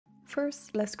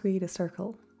First, let's create a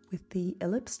circle. With the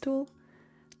ellipse tool,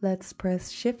 let's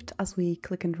press Shift as we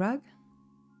click and drag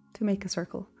to make a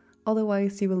circle.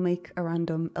 Otherwise, you will make a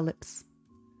random ellipse.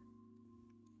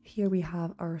 Here we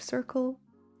have our circle.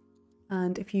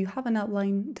 And if you have an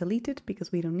outline, delete it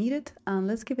because we don't need it. And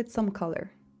let's give it some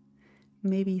color.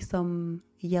 Maybe some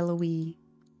yellowy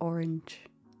orange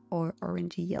or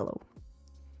orangey yellow.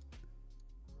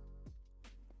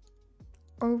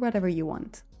 Or whatever you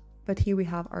want. But here we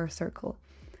have our circle.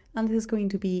 And this is going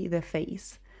to be the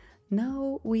face.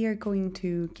 Now we are going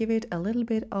to give it a little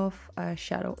bit of a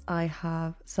shadow. I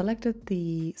have selected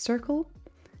the circle,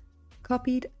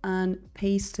 copied and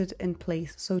pasted in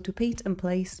place. So to paste in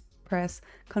place, press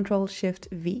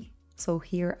Ctrl-Shift-V. So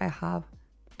here I have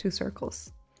two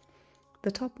circles.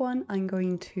 The top one, I'm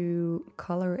going to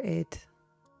color it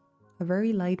a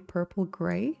very light purple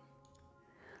gray.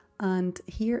 And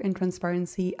here in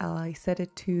transparency, I set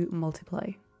it to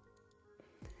multiply.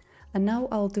 And now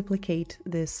I'll duplicate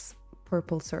this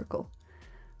purple circle.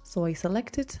 So I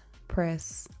select it,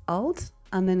 press Alt,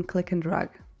 and then click and drag.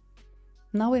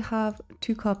 Now I have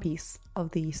two copies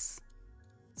of this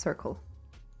circle.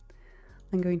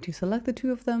 I'm going to select the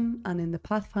two of them, and in the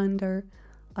Pathfinder,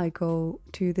 I go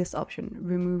to this option,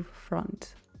 Remove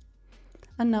Front.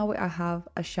 And now I have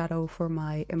a shadow for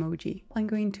my emoji. I'm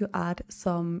going to add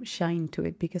some shine to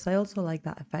it because I also like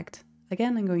that effect.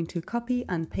 Again, I'm going to copy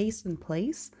and paste in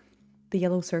place the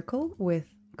yellow circle with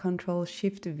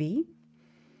Ctrl-Shift-V.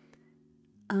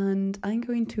 And I'm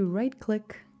going to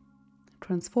right-click,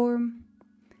 Transform,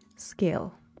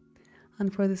 Scale.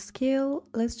 And for the scale,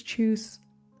 let's choose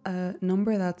a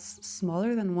number that's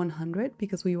smaller than 100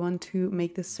 because we want to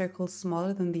make this circle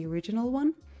smaller than the original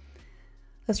one.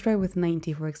 Let's try with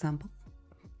 90, for example.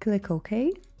 Click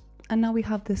OK. And now we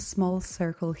have this small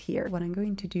circle here. What I'm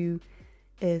going to do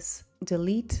is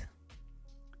delete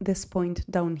this point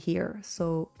down here.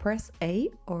 So press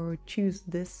A or choose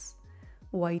this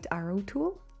white arrow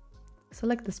tool.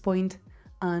 Select this point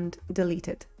and delete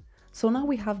it. So now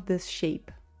we have this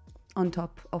shape on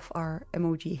top of our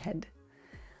emoji head.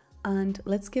 And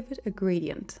let's give it a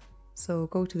gradient. So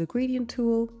go to the gradient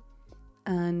tool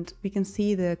and we can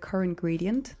see the current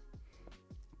gradient,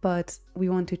 but we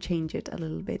want to change it a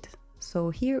little bit. So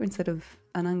here, instead of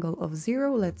an angle of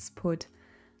 0, let's put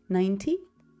 90.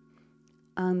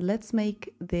 And let's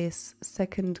make this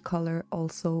second color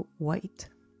also white.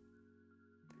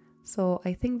 So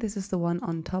I think this is the one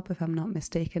on top, if I'm not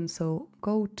mistaken. So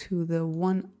go to the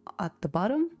one at the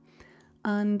bottom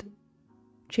and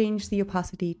change the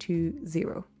opacity to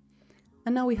 0.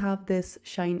 And now we have this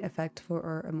shine effect for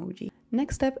our emoji.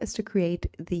 Next step is to create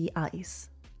the eyes.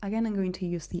 Again, I'm going to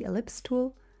use the ellipse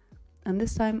tool. And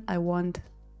this time I want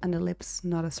an ellipse,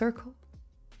 not a circle.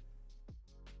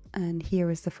 And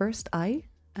here is the first eye.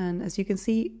 And as you can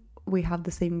see, we have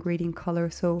the same gradient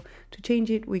color. So to change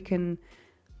it, we can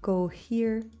go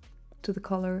here to the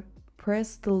color,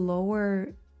 press the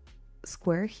lower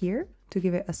square here to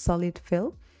give it a solid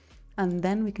fill. And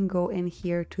then we can go in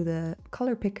here to the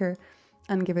color picker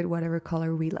and give it whatever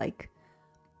color we like.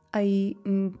 I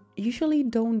usually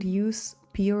don't use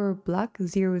pure black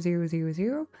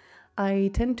 0000.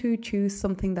 I tend to choose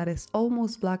something that is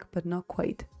almost black but not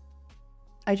quite.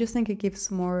 I just think it gives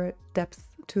more depth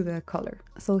to the color.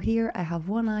 So here I have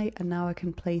one eye and now I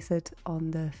can place it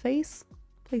on the face.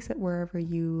 Place it wherever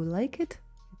you like it.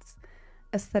 It's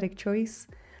aesthetic choice.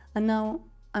 And now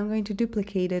I'm going to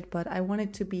duplicate it, but I want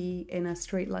it to be in a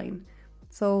straight line.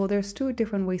 So there's two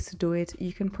different ways to do it.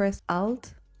 You can press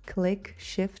Alt, click,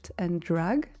 Shift and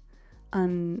drag,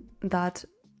 and that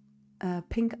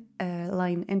pink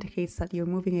line indicates that you're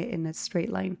moving it in a straight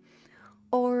line.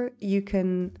 Or you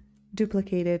can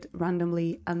duplicate it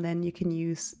randomly and then you can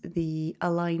use the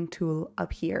Align tool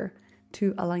up here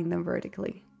to align them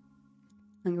vertically.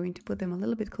 I'm going to put them a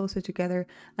little bit closer together,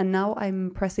 and now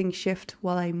I'm pressing Shift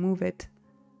while I move it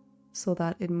so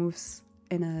that it moves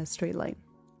in a straight line.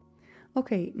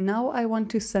 Okay, now I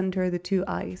want to center the two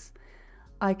eyes.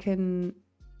 I can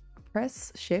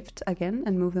press Shift again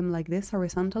and move them like this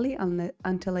horizontally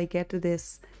until I get to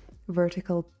this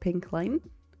vertical pink line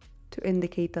to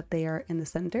indicate that they are in the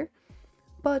center.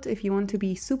 But if you want to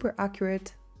be super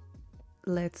accurate,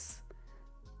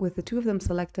 with the two of them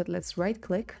selected, let's right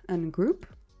click and group.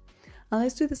 And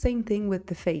let's do the same thing with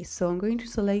the face. So I'm going to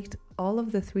select all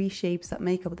of the three shapes that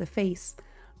make up the face,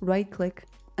 right click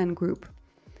and group.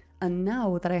 And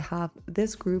now that I have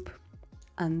this group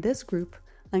and this group,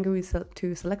 I'm going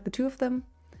to select the two of them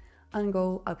and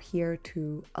go up here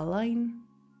to Align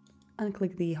and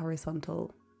click the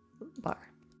horizontal bar.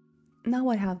 Now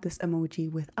I have this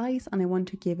emoji with eyes and I want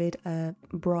to give it a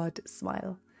broad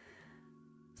smile.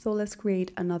 So let's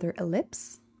create another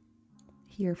ellipse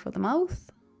here for the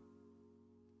mouth.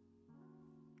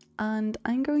 And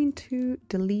I'm going to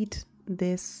delete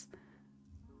this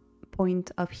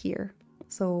point up here.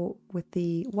 So with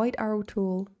the white arrow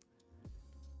tool,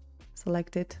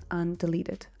 select it and delete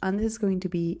it. And this is going to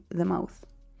be the mouth.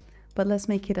 But let's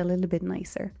make it a little bit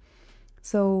nicer.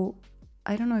 So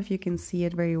I don't know if you can see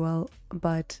it very well,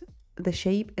 but the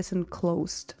shape isn't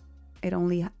closed. It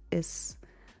only is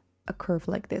a curve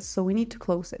like this. So we need to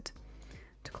close it.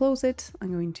 To close it,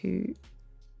 I'm going to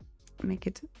make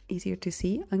it easier to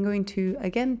see. I'm going to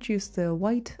again choose the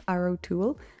white arrow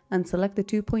tool and select the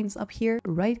 2 points up here,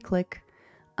 right click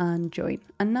and join.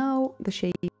 And now the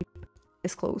shape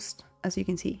is closed, as you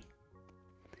can see.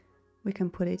 We can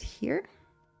put it here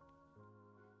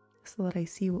so that I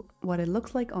see what it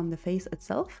looks like on the face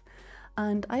itself.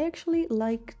 And I actually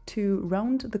like to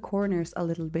round the corners a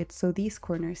little bit, so these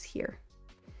corners here.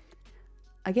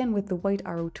 Again, with the white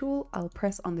arrow tool, I'll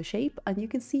press on the shape and you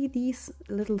can see these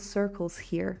little circles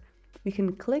here. We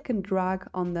can click and drag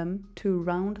on them to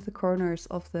round the corners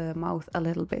of the mouth a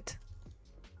little bit.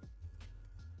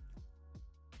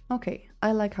 Okay,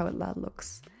 I like how that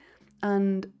looks.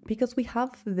 And because we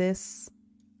have this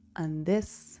and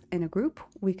this in a group,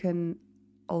 we can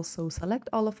also select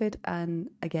all of it and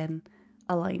again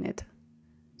align it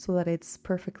so that it's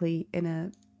perfectly in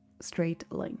a straight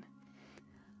line.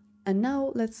 And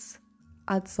now let's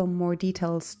add some more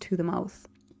details to the mouth.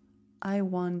 I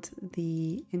want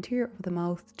the interior of the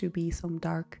mouth to be some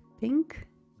dark pink.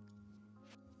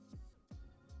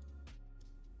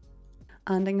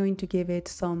 And I'm going to give it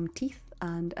some teeth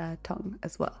and a tongue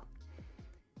as well.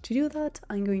 To do that,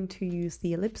 I'm going to use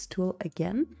the ellipse tool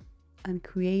again and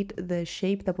create the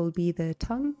shape that will be the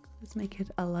tongue. Let's make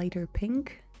it a lighter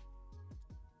pink.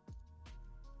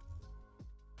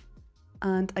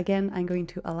 And again, I'm going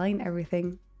to align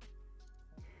everything.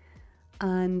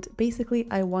 And basically,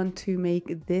 I want to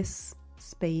make this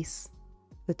space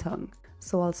the tongue.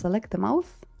 So I'll select the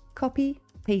mouth, copy,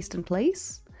 paste and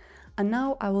place. And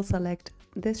now I will select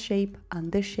this shape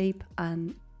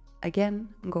and again,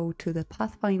 go to the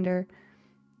Pathfinder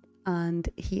and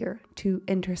here to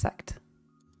intersect.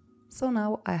 So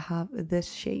now I have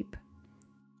this shape.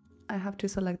 I have to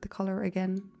select the color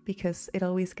again because it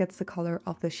always gets the color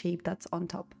of the shape that's on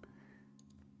top.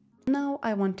 Now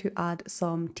I want to add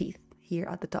some teeth here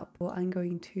at the top. So I'm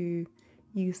going to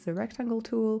use the rectangle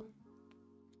tool,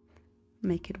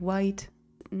 make it white.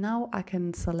 Now I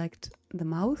can select the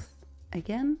mouth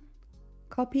again,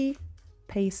 copy,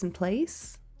 paste and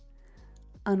place.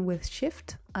 And with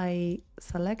Shift, I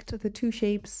select the two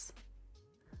shapes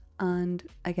and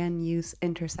again use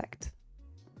intersect.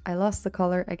 I lost the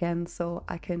color again, so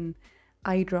I can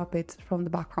eyedrop it from the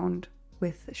background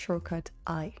with shortcut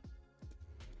I.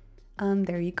 And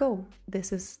there you go.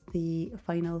 This is the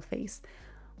final face.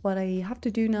 What I have to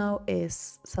do now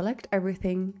is select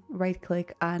everything, right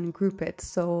click and group it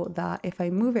so that if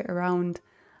I move it around,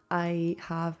 I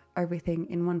have everything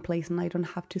in one place and I don't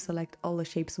have to select all the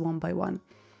shapes one by one.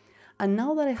 And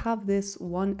now that I have this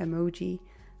one emoji,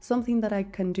 something that I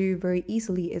can do very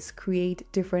easily is create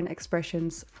different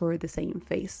expressions for the same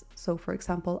face. So for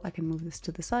example, I can move this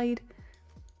to the side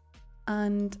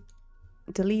and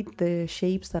delete the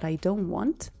shapes that I don't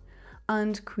want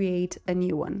and create a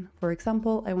new one. For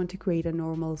example, I want to create a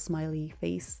normal smiley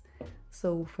face.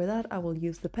 So for that, I will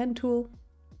use the pen tool,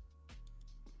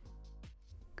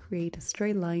 create a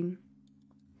straight line,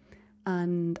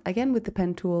 and again with the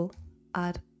pen tool,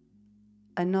 add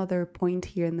another point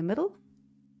here in the middle.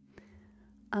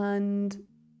 And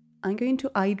I'm going to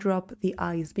eyedrop the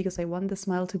eyes because I want the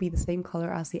smile to be the same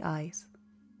color as the eyes.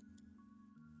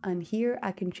 And here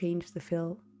I can change the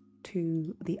fill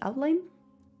to the outline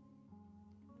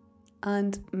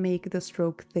and make the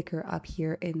stroke thicker up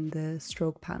here in the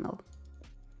stroke panel.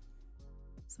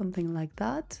 Something like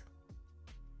that.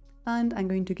 And I'm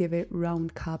going to give it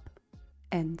round cap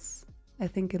ends. I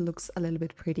think it looks a little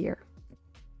bit prettier.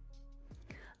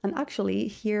 And actually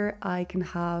here I can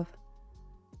have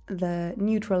the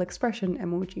neutral expression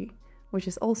emoji, which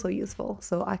is also useful.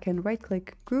 So I can right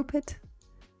click, group it,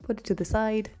 put it to the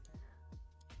side,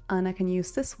 and I can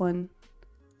use this one.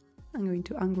 I'm going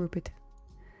to ungroup it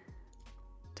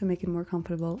to make it more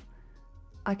comfortable.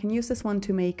 I can use this one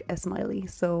to make a smiley.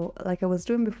 So like I was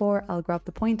doing before, I'll grab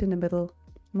the point in the middle,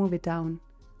 move it down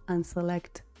and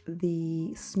select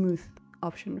the smooth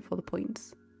option for the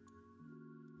points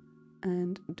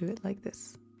and do it like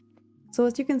this. So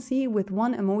as you can see, with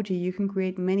one emoji, you can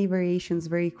create many variations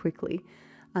very quickly.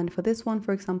 And for this one,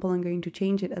 for example, I'm going to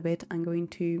change it a bit. I'm going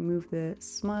to move the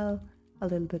smile a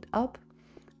little bit up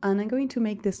And I'm going to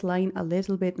make this line a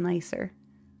little bit nicer.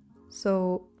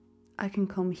 So I can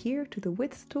come here to the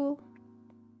width tool.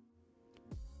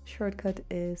 Shortcut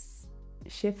is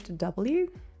Shift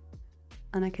W,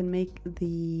 and I can make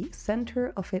the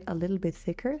center of it a little bit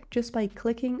thicker just by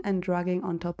clicking and dragging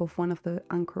on top of one of the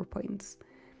anchor points.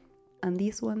 And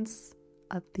these ones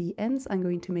at the ends, I'm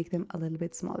going to make them a little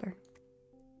bit smaller.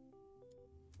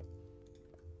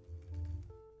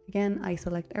 Again, I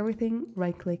select everything,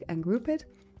 right click and group it.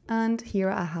 And here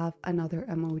I have another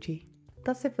emoji.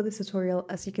 That's it for this tutorial.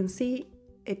 As you can see,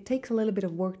 it takes a little bit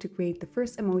of work to create the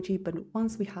first emoji, but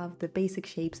once we have the basic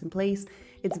shapes in place,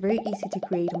 it's very easy to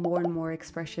create more and more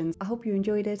expressions. I hope you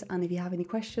enjoyed it, and if you have any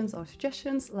questions or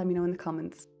suggestions, let me know in the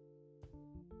comments.